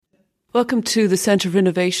Welcome to the Centre of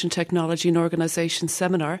Innovation, Technology and Organisation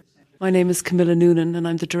seminar. My name is Camilla Noonan and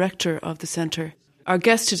I'm the Director of the Centre. Our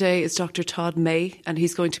guest today is Dr. Todd May and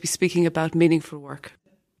he's going to be speaking about meaningful work.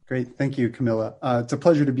 Great. Thank you, Camilla. It's a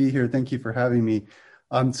pleasure to be here. Thank you for having me.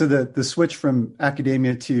 So the switch from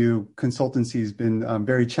academia to consultancy has been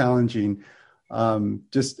very challenging.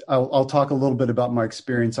 I'll talk a little bit about my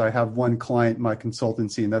experience. I have one client, my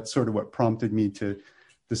consultancy, and that's sort of what prompted me to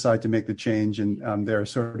decide to make the change. And they're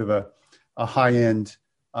sort of a high-end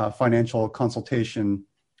financial consultation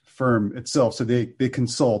firm itself. So they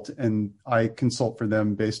consult, and I consult for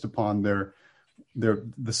them based upon the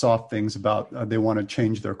soft things about they want to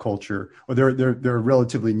change their culture, or they're a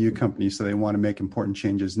relatively new company, so they want to make important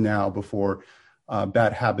changes now before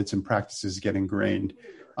bad habits and practices get ingrained.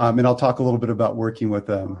 And I'll talk a little bit about working with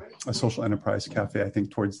a social enterprise cafe, I think,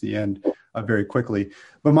 towards the end very quickly.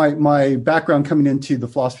 But my background coming into the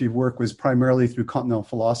philosophy of work was primarily through continental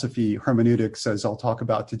philosophy, hermeneutics, as I'll talk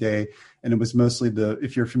about today. And it was mostly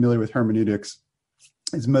if you're familiar with hermeneutics,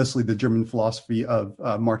 it's mostly the German philosophy of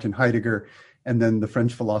Martin Heidegger, and then the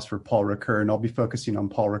French philosopher Paul Ricoeur. And I'll be focusing on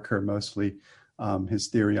Paul Ricoeur mostly, his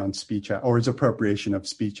theory on speech, or his appropriation of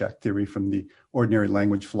speech act theory from the ordinary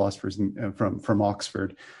language philosophers from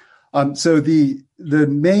Oxford. So the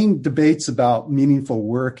main debates about meaningful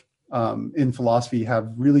work in philosophy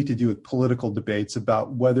have really to do with political debates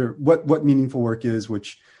about what meaningful work is,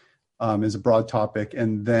 which is a broad topic,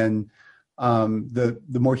 and then the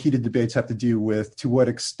more heated debates have to do with to what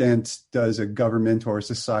extent does a government or a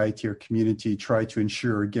society or community try to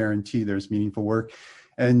ensure or guarantee there's meaningful work.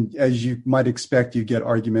 And as you might expect, you get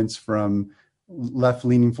arguments from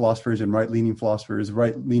left-leaning philosophers and right-leaning philosophers.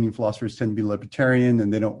 Right-leaning philosophers tend to be libertarian,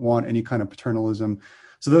 and they don't want any kind of paternalism.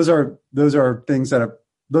 So those are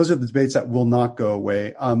the debates that will not go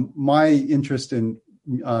away. My interest in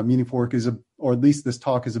meaningful work or at least this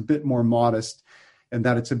talk is a bit more modest, in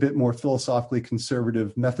that it's a bit more philosophically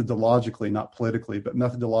conservative methodologically, not politically, but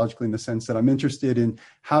methodologically, in the sense that I'm interested in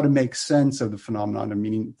how to make sense of the phenomenon of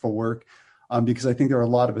meaningful work. Because I think there are a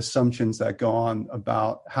lot of assumptions that go on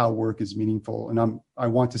about how work is meaningful, and I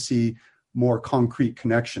want to see more concrete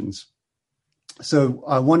connections. So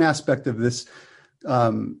one aspect of this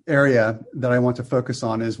area that I want to focus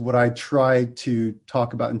on is what I try to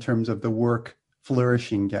talk about in terms of the work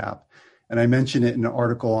flourishing gap. And I mentioned it in an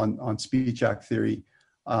article on speech act theory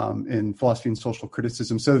in philosophy and social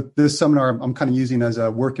criticism. So this seminar I'm kind of using as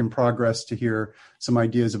a work in progress to hear some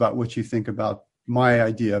ideas about what you think about my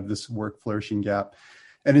idea of this work flourishing gap.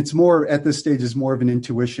 And it's more, at this stage, is more of an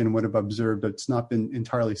intuition, what I've observed. It's not been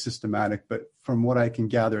entirely systematic, but from what I can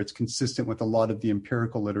gather, it's consistent with a lot of the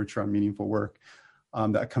empirical literature on meaningful work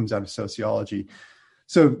that comes out of sociology.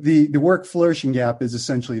 So the work flourishing gap is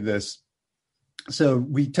essentially this. So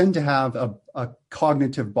we tend to have a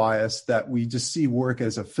cognitive bias that we just see work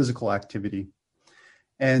as a physical activity.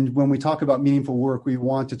 And when we talk about meaningful work, we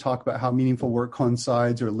want to talk about how meaningful work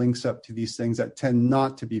coincides or links up to these things that tend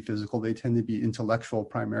not to be physical. They tend to be intellectual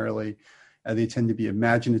primarily. They tend to be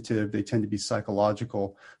imaginative. They tend to be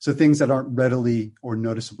psychological. So things that aren't readily or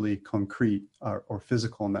noticeably concrete or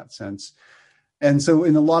physical in that sense. And so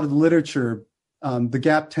in a lot of the literature, the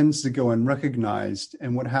gap tends to go unrecognized.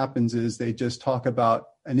 And what happens is they just talk about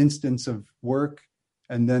an instance of work,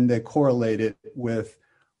 and then they correlate it with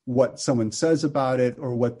what someone says about it,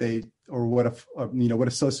 or what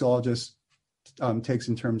a sociologist takes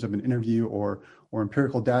in terms of an interview or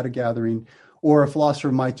empirical data gathering, or a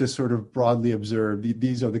philosopher might just sort of broadly observe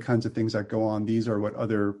these are the kinds of things that go on. These are what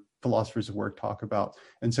other philosophers of work talk about.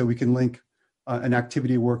 And so we can link an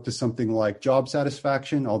activity of work to something like job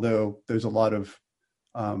satisfaction, although there's a lot of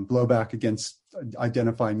blowback against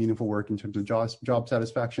identifying meaningful work in terms of job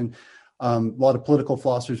satisfaction. A lot of political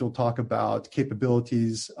philosophers will talk about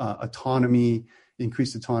capabilities, autonomy,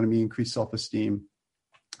 increased self-esteem.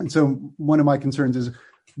 And so one of my concerns is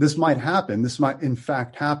this might happen. This might in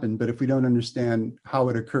fact happen, but if we don't understand how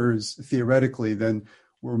it occurs theoretically, then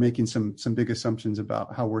we're making some big assumptions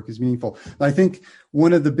about how work is meaningful. And I think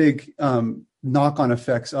one of the big knock-on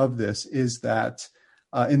effects of this is that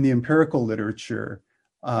in the empirical literature,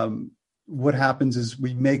 what happens is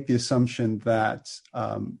we make the assumption that,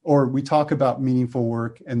 or we talk about meaningful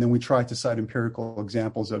work, and then we try to cite empirical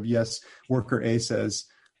examples of, yes, worker A says,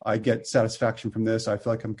 I get satisfaction from this. I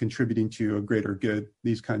feel like I'm contributing to a greater good,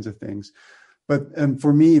 these kinds of things. But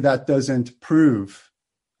for me, that doesn't prove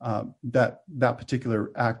that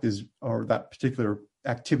particular act is, or that particular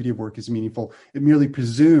activity of work is meaningful. It merely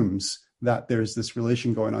presumes that there's this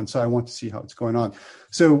relation going on. So I want to see how it's going on.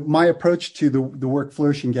 So my approach to the work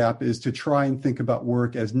flourishing gap is to try and think about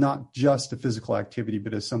work as not just a physical activity,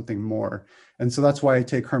 but as something more. And so that's why I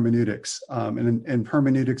take hermeneutics. And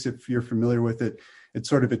hermeneutics, if you're familiar with it, it's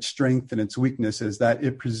sort of its strength and its weakness is that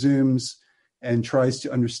it presumes and tries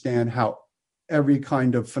to understand how every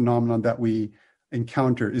kind of phenomenon that we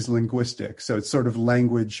encounter is linguistic. So it's sort of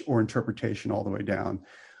language or interpretation all the way down.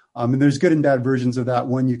 And there's good and bad versions of that.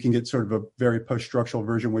 One, you can get sort of a very post-structural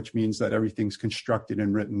version, which means that everything's constructed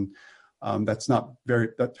and written.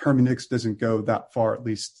 That hermeneutics doesn't go that far, at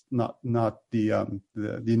least not the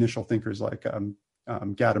initial thinkers like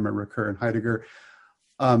Gadamer, Ricoeur, and Heidegger.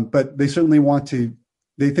 But they certainly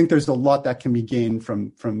they think there's a lot that can be gained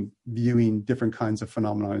from viewing different kinds of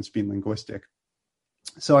phenomena as being linguistic.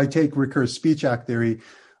 So I take Ricoeur's speech act theory,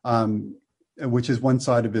 which is one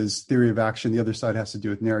side of his theory of action. The other side has to do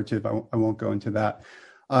with narrative. I won't go into that.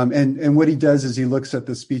 And what he does is he looks at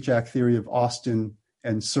the speech act theory of Austin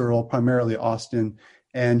and Searle, primarily Austin,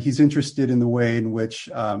 and he's interested in the way in which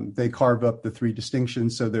they carve up the three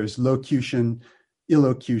distinctions. So there's locution,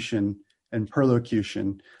 illocution, and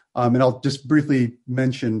perlocution. And I'll just briefly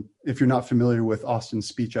mention, if you're not familiar with Austin's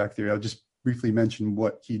speech act theory, I'll just briefly mention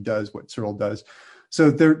what he does, what Searle does. So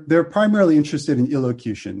they're primarily interested in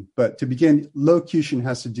illocution, but to begin, locution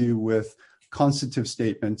has to do with constitutive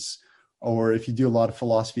statements, or if you do a lot of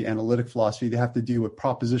philosophy, analytic philosophy, they have to do with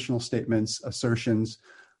propositional statements, assertions,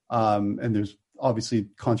 and there's obviously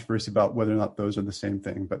controversy about whether or not those are the same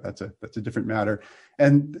thing, but that's a different matter.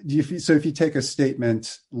 And if you take a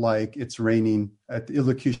statement like it's raining at the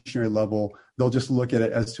illocutionary level, they'll just look at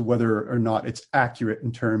it as to whether or not it's accurate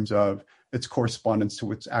in terms of its correspondence to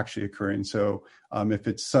what's actually occurring. So if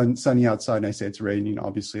it's sunny outside and I say it's raining,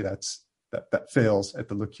 obviously that fails at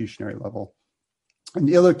the locutionary level. And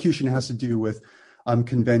illocution has to do with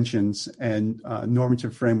conventions and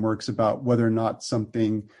normative frameworks about whether or not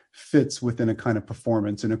something fits within a kind of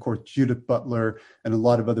performance. And of course, Judith Butler and a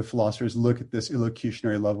lot of other philosophers look at this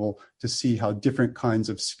illocutionary level to see how different kinds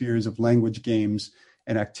of spheres of language games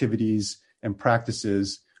and activities and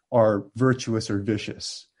practices are virtuous or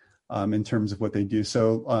vicious in terms of what they do.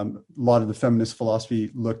 So a lot of the feminist philosophy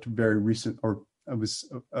looked very recent, or it was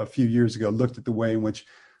a few years ago, looked at the way in which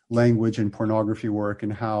language and pornography work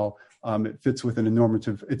and how it fits within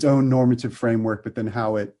its own normative framework, but then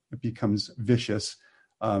how it becomes vicious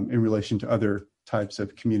in relation to other types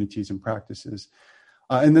of communities and practices.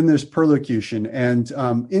 And then there's perlocution. And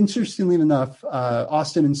interestingly enough,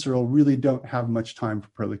 Austin and Searle really don't have much time for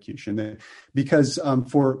perlocution because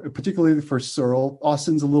particularly for Searle,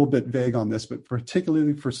 Austin's a little bit vague on this, but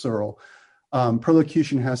particularly for Searle,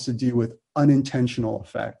 perlocution has to do with unintentional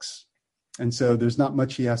effects. And so there's not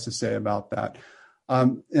much he has to say about that.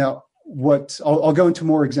 Now, I'll go into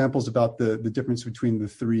more examples about the difference between the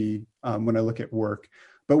three when I look at work.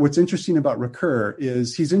 But what's interesting about Ricoeur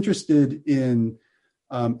is he's interested in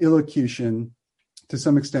illocution, to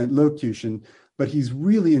some extent locution, but he's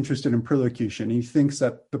really interested in perlocution. He thinks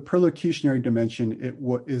that the perlocutionary dimension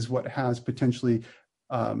is what has potentially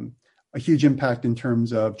a huge impact in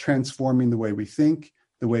terms of transforming the way we think,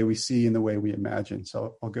 the way we see, and the way we imagine.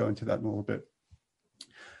 So I'll go into that in a little bit.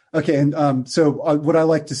 Okay, and so what I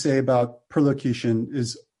like to say about perlocution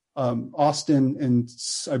is Austin and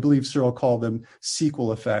I believe Searle call them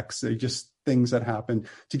sequel effects. They're just things that happen.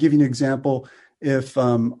 To give you an example, if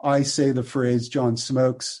I say the phrase John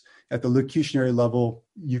smokes at the locutionary level,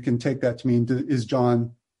 you can take that to mean, is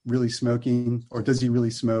John really smoking or does he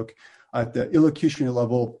really smoke? At the illocutionary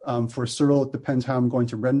level, for Searle, it depends how I'm going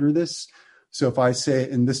to render this. So if I say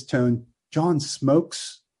in this tone, John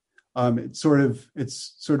smokes,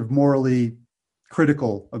 it's sort of morally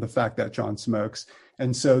critical of the fact that John smokes.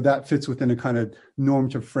 And so that fits within a kind of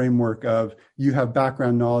normative framework of you have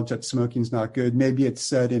background knowledge that smoking's not good. Maybe it's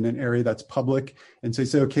said in an area that's public. And so you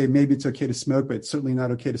say, okay, maybe it's okay to smoke, but it's certainly not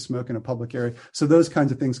okay to smoke in a public area. So those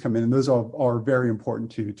kinds of things come in. And those are very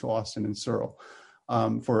important to Austin and Searle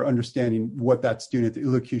for understanding what that's doing at the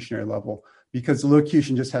illocutionary level. Because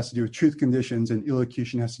illocution just has to do with truth conditions and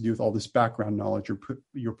illocution has to do with all this background knowledge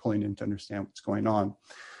you're pulling in to understand what's going on.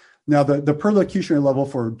 Now, the perlocutionary level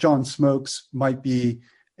for John smokes might be,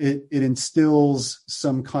 it instills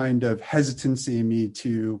some kind of hesitancy in me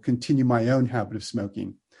to continue my own habit of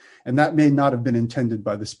smoking. And that may not have been intended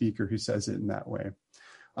by the speaker who says it in that way.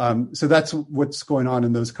 So that's what's going on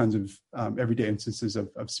in those kinds of everyday instances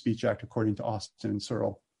of speech act, according to Austin and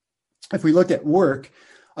Searle. If we look at work,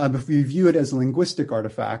 if we view it as a linguistic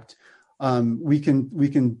artifact, we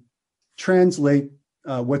can translate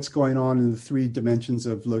what's going on in the three dimensions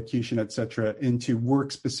of locution, et cetera, into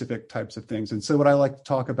work-specific types of things. And so what I like to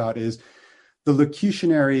talk about is the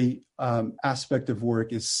locutionary aspect of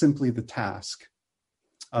work is simply the task.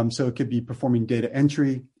 So it could be performing data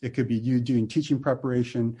entry. It could be you doing teaching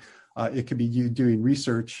preparation. It could be you doing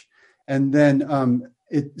research. And then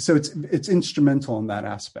it's instrumental in that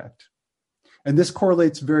aspect. And this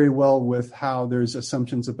correlates very well with how there's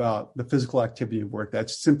assumptions about the physical activity of work.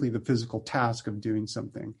 That's simply the physical task of doing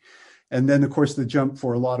something. And then, of course, the jump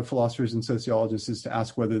for a lot of philosophers and sociologists is to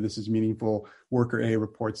ask whether this is meaningful. Worker A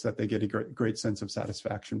reports that they get a great sense of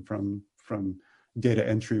satisfaction from data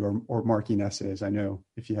entry or marking essays. I know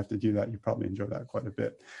if you have to do that, you probably enjoy that quite a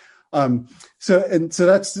bit. So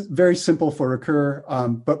that's very simple for Recur.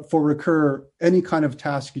 But for Recur, any kind of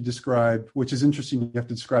task you describe, which is interesting, you have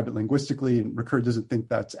to describe it linguistically, and Recur doesn't think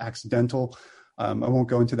that's accidental. I won't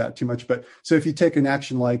go into that too much, but so if you take an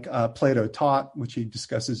action like Plato taught, which he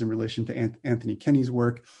discusses in relation to Anthony Kenny's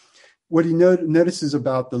work, what he notices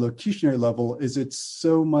about the locutionary level is it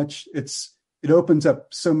opens up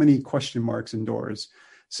so many question marks and doors.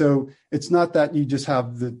 So it's not that you just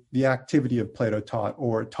have the activity of Plato taught,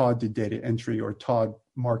 or Todd did data entry, or Todd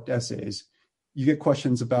marked essays. You get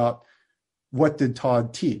questions about what did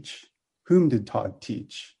Todd teach? Whom did Todd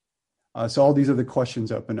teach? So all these other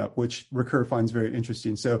questions open up, which Recur finds very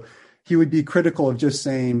interesting. So he would be critical of just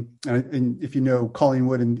saying, and if you know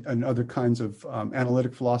Collingwood and other kinds of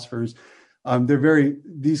analytic philosophers,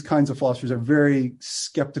 these kinds of philosophers are very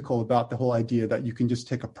skeptical about the whole idea that you can just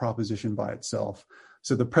take a proposition by itself.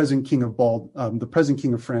 So the present king of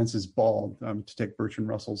France is bald, to take Bertrand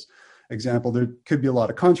Russell's example. There could be a lot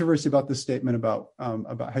of controversy about this statement about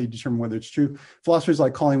how you determine whether it's true. Philosophers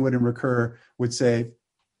like Collingwood and Recur would say,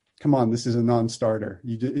 come on, this is a non-starter.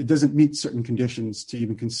 It doesn't meet certain conditions to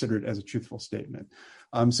even consider it as a truthful statement.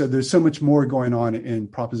 So there's so much more going on in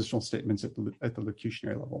propositional statements at the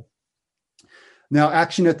locutionary level. Now,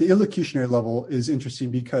 action at the illocutionary level is interesting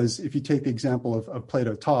because if you take the example of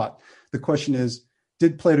Plato taught, the question is,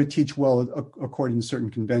 did Plato teach well according to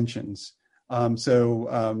certain conventions?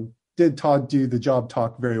 Did Todd do the job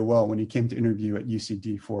talk very well when he came to interview at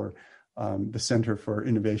UCD for the Center for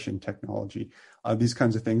Innovation Technology? These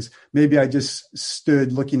kinds of things. Maybe I just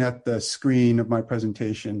stood looking at the screen of my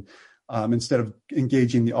presentation instead of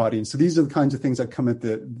engaging the audience. So these are the kinds of things that come at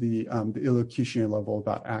the illocutionary level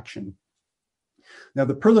about action. Now,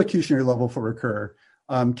 the perlocutionary level for Recur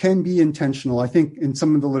can be intentional. I think in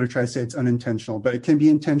some of the literature I say it's unintentional, but it can be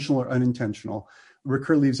intentional or unintentional.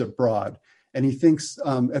 Recur leaves it broad. And he thinks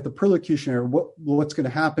at the perlocutionary, what's going to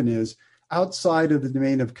happen is outside of the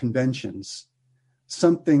domain of conventions,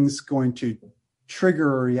 something's going to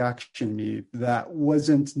trigger a reaction in me that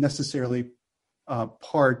wasn't necessarily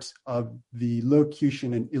part of the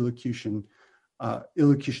locution and illocutionary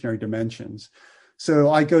dimensions.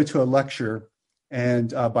 So I go to a lecture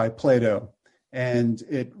by Plato, and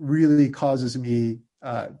it really causes me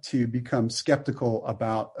to become skeptical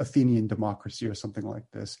about Athenian democracy or something like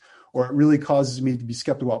this, or it really causes me to be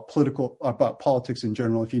skeptical about politics in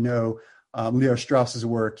general. If you know Leo Strauss's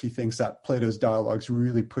work, he thinks that Plato's dialogues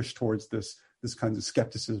really push towards this kind of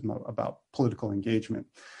skepticism about political engagement.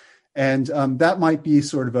 And that might be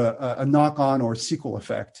sort of a knock-on or sequel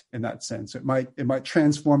effect in that sense. It might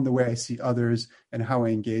transform the way I see others and how I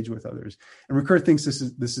engage with others. And Recur thinks this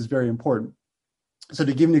is very important. So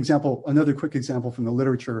to give an example, another quick example from the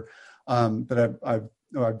literature that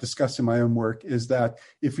I've discussed in my own work is that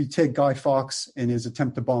if we take Guy Fawkes and his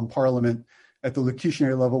attempt to bomb Parliament, at the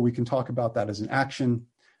locutionary level, we can talk about that as an action.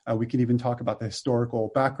 We can even talk about the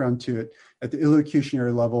historical background to it. At the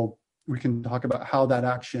illocutionary level, we can talk about how that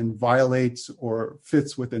action violates or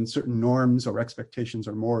fits within certain norms or expectations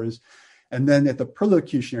or mores. And then at the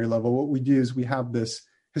perlocutionary level, what we do is we have this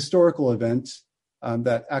historical event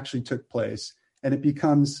that actually took place, and it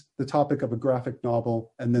becomes the topic of a graphic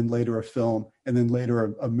novel, and then later a film, and then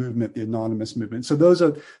later a movement, the anonymous movement. So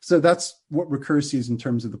that's what Recur sees in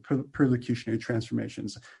terms of the perlocutionary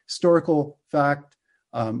transformations: historical fact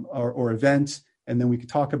or event, and then we could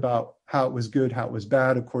talk about how it was good, how it was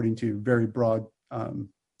bad, according to very broad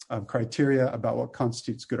criteria about what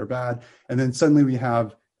constitutes good or bad. And then suddenly we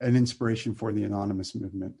have an inspiration for the anonymous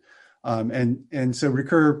movement. And so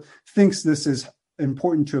Recur thinks this is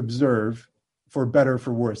important to observe, for better or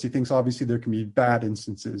for worse. He thinks obviously there can be bad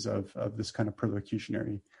instances of this kind of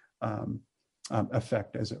perlocutionary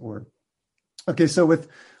effect, as it were. Okay, so with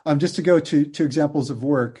just to go to examples of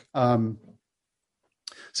work.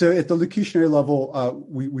 So at the locutionary level,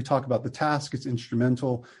 we talk about the task, it's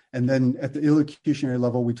instrumental. And then at the illocutionary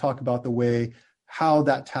level, we talk about the way how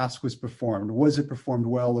that task was performed. Was it performed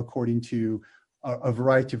well according to a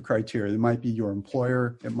variety of criteria? It might be your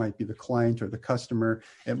employer, it might be the client or the customer,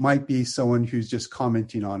 it might be someone who's just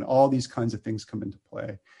commenting on. All these kinds of things come into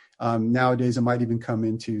play. Nowadays, it might even come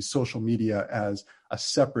into social media as a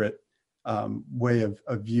separate way of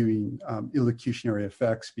viewing illocutionary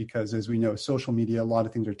effects, because as we know, social media, a lot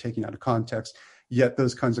of things are taken out of context, yet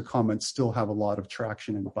those kinds of comments still have a lot of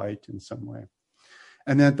traction and bite in some way.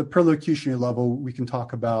 And then at the perlocutionary level, we can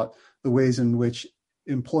talk about the ways in which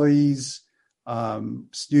employees,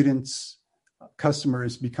 students,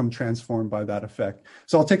 customers become transformed by that effect.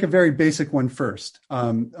 So I'll take a very basic one first.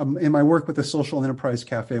 In my work with the Social Enterprise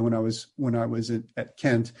Cafe when I was at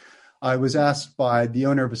Kent, I was asked by the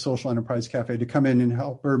owner of a social enterprise cafe to come in and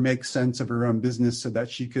help her make sense of her own business so that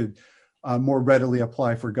she could more readily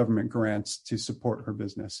apply for government grants to support her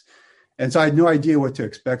business. And so I had no idea what to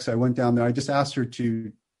expect. So I went down there. I just asked her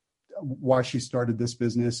why she started this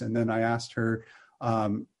business. And then I asked her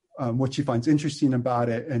what she finds interesting about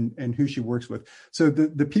it and who she works with. So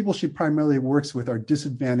the people she primarily works with are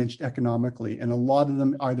disadvantaged economically. And a lot of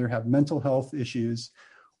them either have mental health issues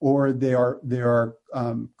or they are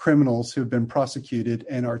criminals who have been prosecuted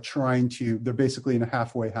and are they're basically in a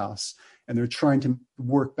halfway house and they're trying to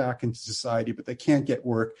work back into society, but they can't get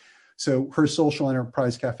work. So her social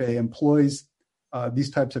enterprise cafe employs these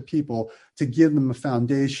types of people to give them a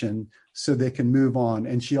foundation so they can move on.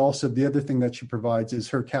 And the other thing that she provides is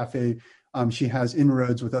her cafe. She has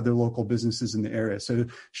inroads with other local businesses in the area. So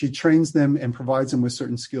she trains them and provides them with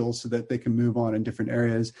certain skills so that they can move on in different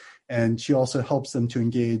areas. And she also helps them to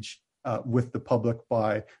engage with the public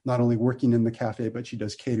by not only working in the cafe, but she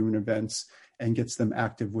does catering events and gets them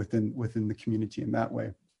active within the community in that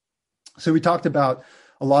way. So we talked about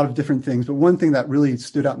a lot of different things, but one thing that really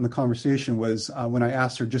stood out in the conversation was when I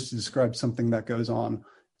asked her just to describe something that goes on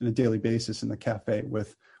a daily basis in the cafe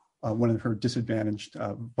with one of her disadvantaged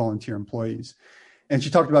volunteer employees. And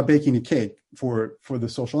she talked about baking a cake for the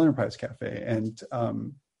Social Enterprise Cafe. And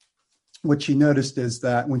what she noticed is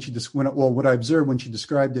that what I observed when she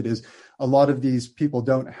described it is a lot of these people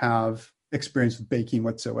don't have experience with baking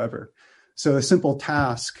whatsoever. So a simple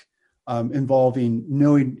task involving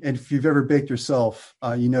knowing, and if you've ever baked yourself,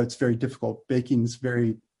 it's very difficult. Baking is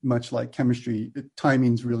very much like chemistry.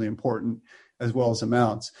 Timing is really important, as well as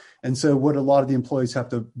amounts. And so what a lot of the employees have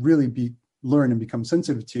to really learn and become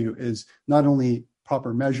sensitive to is not only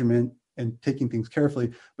proper measurement and taking things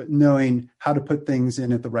carefully, but knowing how to put things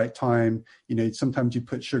in at the right time. Sometimes you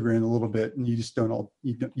put sugar in a little bit and you just don't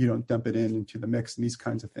dump it into the mix and these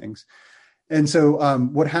kinds of things. And so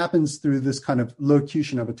what happens through this kind of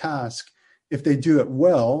locution of a task, if they do it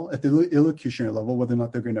well at the illocutionary level, whether or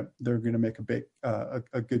not they're going to make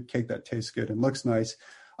a good cake that tastes good and looks nice,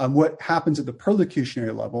 what happens at the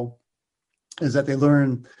perlocutionary level is that they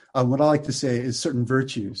learn what I like to say is certain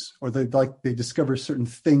virtues, or they discover certain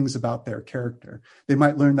things about their character. They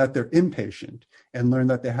might learn that they're impatient and learn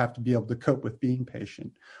that they have to be able to cope with being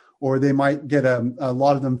patient. Or they might get a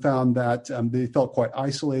lot of them found that they felt quite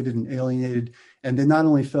isolated and alienated, and they not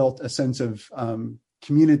only felt a sense of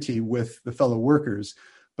community with the fellow workers,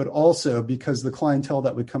 but also because the clientele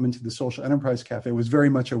that would come into the Social Enterprise Cafe was very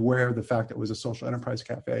much aware of the fact that it was a Social Enterprise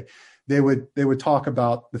Cafe. They would talk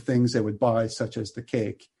about the things they would buy, such as the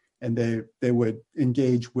cake, and they would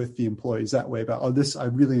engage with the employees that way about, I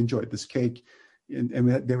really enjoyed this cake, and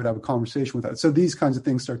they would have a conversation with that. So these kinds of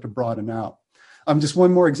things start to broaden out. Just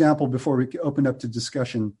one more example before we open up to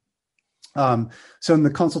discussion. So in the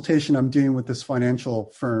consultation I'm doing with this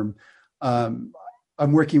financial firm,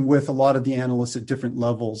 I'm working with a lot of the analysts at different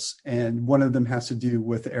levels, and one of them has to do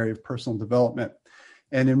with the area of personal development.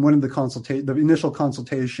 And in one of the initial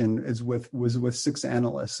consultation was with 6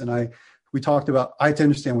 analysts, and we talked about, I had to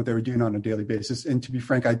understand what they were doing on a daily basis. And to be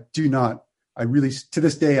frank, I really, to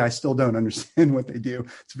this day, I still don't understand what they do.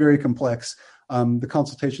 It's very complex. The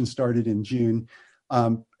consultation started in June.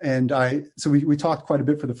 So we talked quite a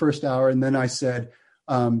bit for the first hour. And then I said,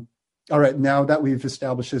 all right, now that we've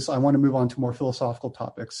established this, I want to move on to more philosophical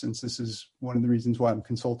topics, since this is one of the reasons why I'm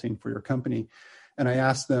consulting for your company. And I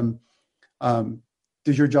asked them,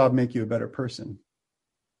 does your job make you a better person?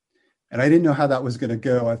 And I didn't know how that was going to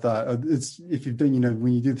go. I thought if you've done,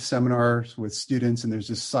 when you do the seminars with students and there's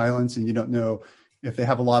just silence and you don't know if they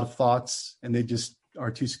have a lot of thoughts and they just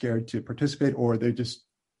are too scared to participate, or they're just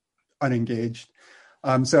unengaged.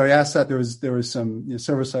 So I asked that. There was some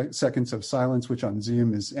several seconds of silence, which on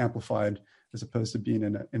Zoom is amplified as opposed to being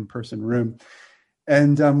in an in-person room.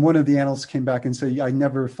 And one of the analysts came back and said, I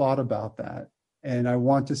never thought about that. And I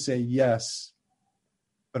want to say yes,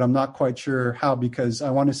 but I'm not quite sure how, because I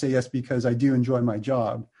want to say yes because I do enjoy my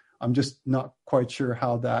job. I'm just not quite sure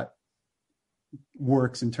how that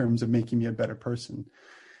works in terms of making me a better person.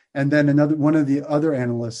 And then one of the other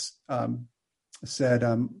analysts said,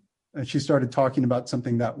 she started talking about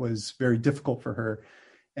something that was very difficult for her.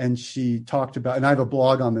 And she talked about, and I have a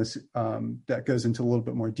blog on this that goes into a little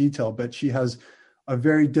bit more detail, but she has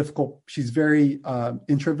she's very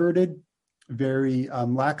introverted, very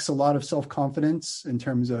lacks a lot of self-confidence in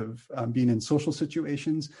terms of being in social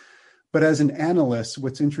situations. But as an analyst,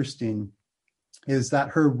 what's interesting is that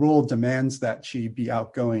her role demands that she be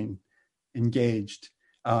outgoing, engaged,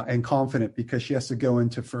 and confident, because she has to go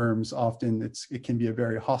into firms. Often it can be a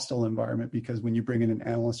very hostile environment, because when you bring in an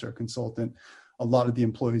analyst or a consultant, a lot of the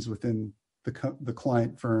employees within the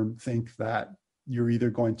client firm think that you're either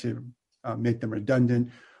going to make them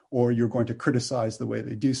redundant, or you're going to criticize the way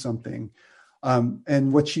they do something.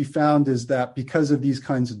 And what she found is that because of these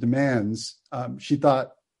kinds of demands, she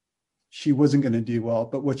thought she wasn't going to do well.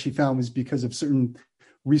 But what she found was because of certain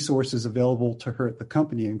resources available to her at the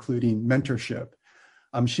company, including mentorship,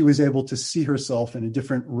 she was able to see herself in a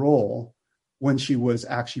different role when she was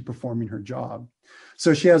actually performing her job.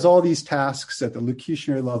 So she has all these tasks at the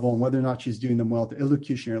locutionary level, and whether or not she's doing them well at the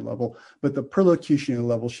illocutionary level, but the perlocutionary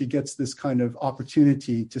level, she gets this kind of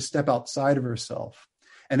opportunity to step outside of herself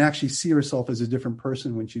and actually see herself as a different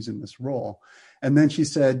person when she's in this role. And then she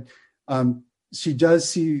said she does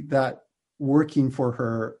see that working for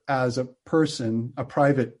her as a person, a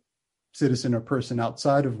private citizen or person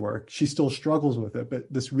outside of work. She still struggles with it,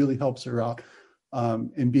 but this really helps her out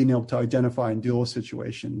in being able to identify and deal with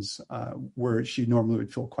situations where she normally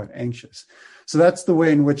would feel quite anxious. So that's the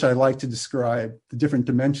way in which I like to describe the different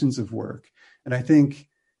dimensions of work. And I think,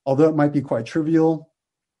 although it might be quite trivial,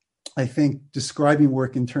 I think describing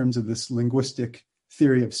work in terms of this linguistic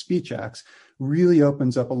theory of speech acts really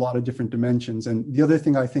opens up a lot of different dimensions. And the other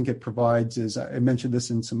thing I think it provides is, I mentioned this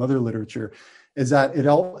in some other literature, is that it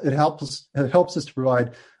helps us to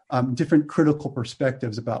provide different critical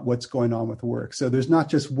perspectives about what's going on with work. So there's not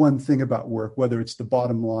just one thing about work, whether it's the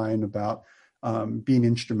bottom line about being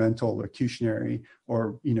instrumental, locutionary,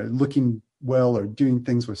 or looking well or doing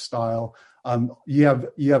things with style. You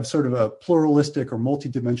have sort of a pluralistic or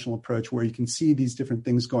multidimensional approach where you can see these different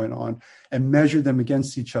things going on and measure them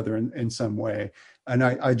against each other in some way. And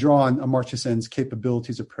I draw on Amartya Sen's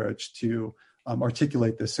capabilities approach to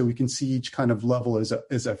articulate this, so we can see each kind of level as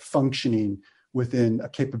a functioning within a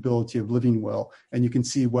capability of living well. And you can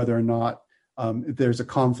see whether or not there's a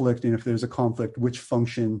conflict, and if there's a conflict, which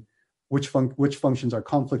functions are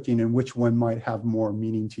conflicting and which one might have more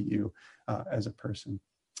meaning to you as a person.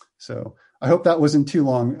 So I hope that wasn't too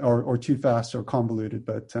long or too fast or convoluted,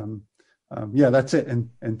 but yeah, that's it.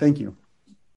 And thank you.